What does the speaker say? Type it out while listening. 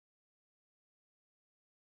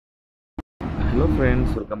Hello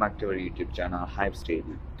friends, welcome back to our YouTube channel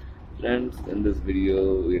Hyipsdaily. Friends, in this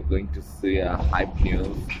video we are going to see a hype news.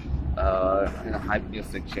 In the hype news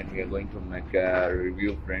section we are going to make a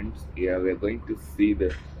review, friends. Here we are going to see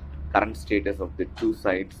the current status of the two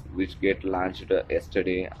sites which get launched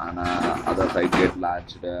yesterday and other site get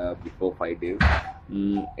launched before 5 days.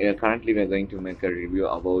 Currently we are going to make a review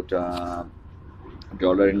about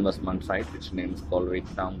dollar investment site which name is called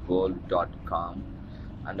RateDownGold.com,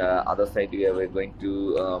 and other site here we're going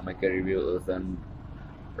to make a review is an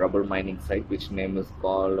rubber mining site which name is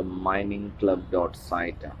called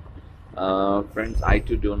miningclub.site. Friends, I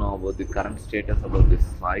too don't know about the current status about this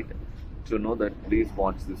site. To know that, please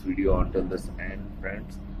watch this video until this end,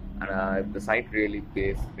 friends. And if the site really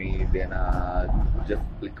pays me, then just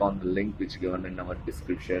click on the link which given in our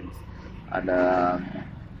descriptions and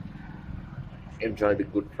enjoy the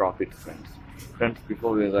good profits, friends. Friends,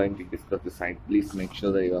 before we are going to discuss the site, please make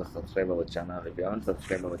sure that you are subscribed our channel. If you haven't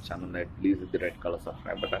subscribed our channel yet, please hit the red color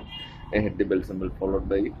subscribe button and hit the bell symbol followed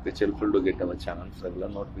by it, which helpful to get our channel's regular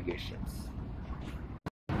notifications.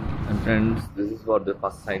 And friends, this is for the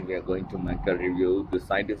first site we are going to make a review. The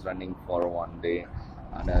site is running for 1 day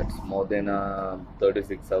and it's more than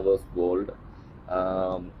 36 hours gold.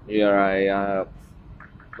 Here I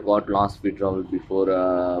got last withdrawal before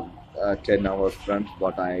 10 hours, friends,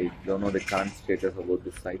 but I don't know the current status about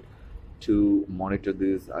this site. To monitor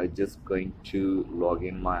this, I just going to log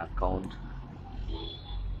in my account,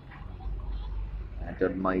 enter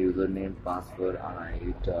my username, password, and I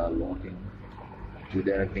hit login,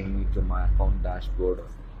 redirecting me to my account dashboard.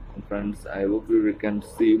 And friends, I hope you can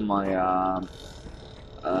see my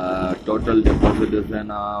total deposit is in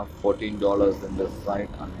 $14 in this site,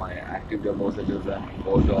 and my active deposit is in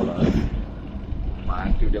 $4. My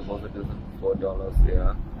active deposit is in $4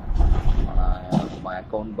 here. My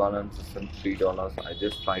account balance is in $3. I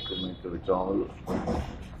just try to make a withdrawal of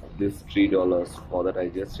this $3. For that, I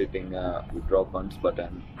just hitting withdraw funds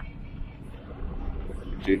button.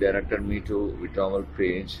 It redirected me to withdrawal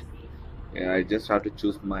page. I just have to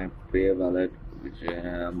choose my pay wallet, which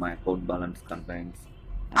my account balance contains.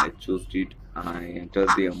 I choose it and I enter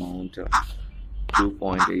the amount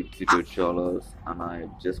 $2.808, and I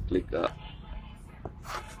just click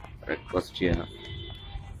request here.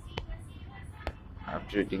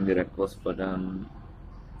 After hitting the request button,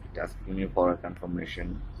 it asking me for a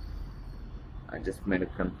confirmation. I just made a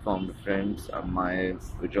confirmed, friends, and my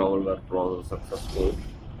withdrawal were process successful.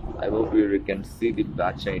 I hope you can see the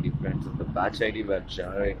batch ID, friends. The batch ID were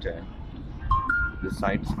generated. The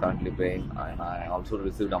site is currently paying, and I also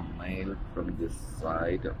received a mail from this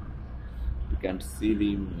site. You can see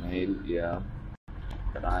the mail here.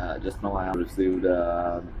 That I just now I have received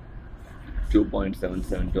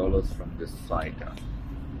 $2.77 from this site.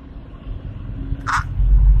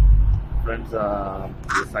 Friends, the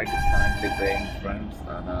site is currently paying, friends,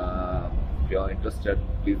 and if you are interested,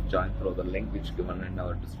 please join through the link which given in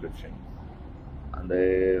our description.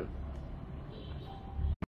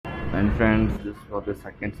 And friends, this is for the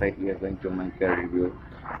second site we are going to make a review.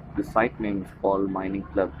 The site name is called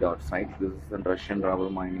miningclub.site. This is a Russian rubber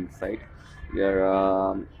mining site. Here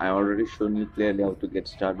I already shown you clearly how to get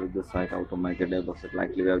started with the site, how to make a deposit,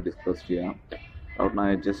 like we have discussed here. Right now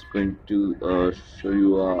I'm just going to show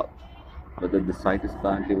you whether the site is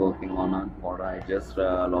currently working or not. Or I just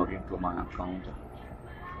log into my account,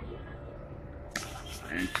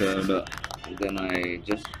 entered, then I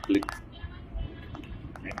just click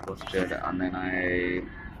net posted, and then I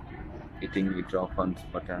hitting withdraw funds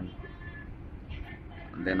button,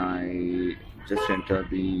 and then I just enter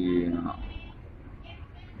the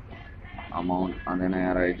amount, and then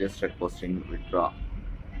I just requesting withdraw.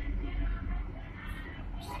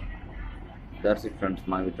 That's it, friends.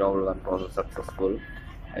 My withdrawal was process successful.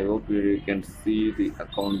 I hope you can see the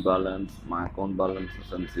account balance. My account balance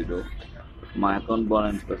is on 0. My account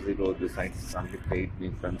balance is 0. The site is only paid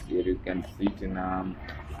me, friends. Here you can see it in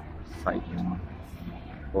site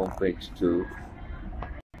home page 2.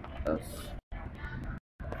 Yes.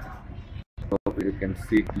 Hope you can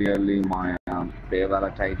see clearly my pay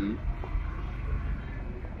wallet ID.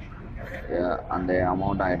 Yeah, and the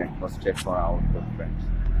amount I requested for output, friends.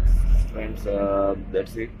 Friends,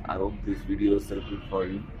 that's it. I hope this video is helpful for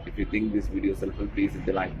you. If you think this video is helpful, please hit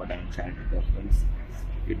the like button and share it with your friends.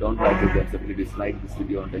 If you don't like it, then simply dislike this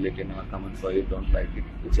video and delete it in our comments, or you don't like it,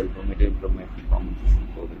 which will permit to improve my performance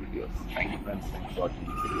for the videos. Thank you, friends. Thanks for watching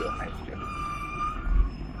this video. Hyipsdaily.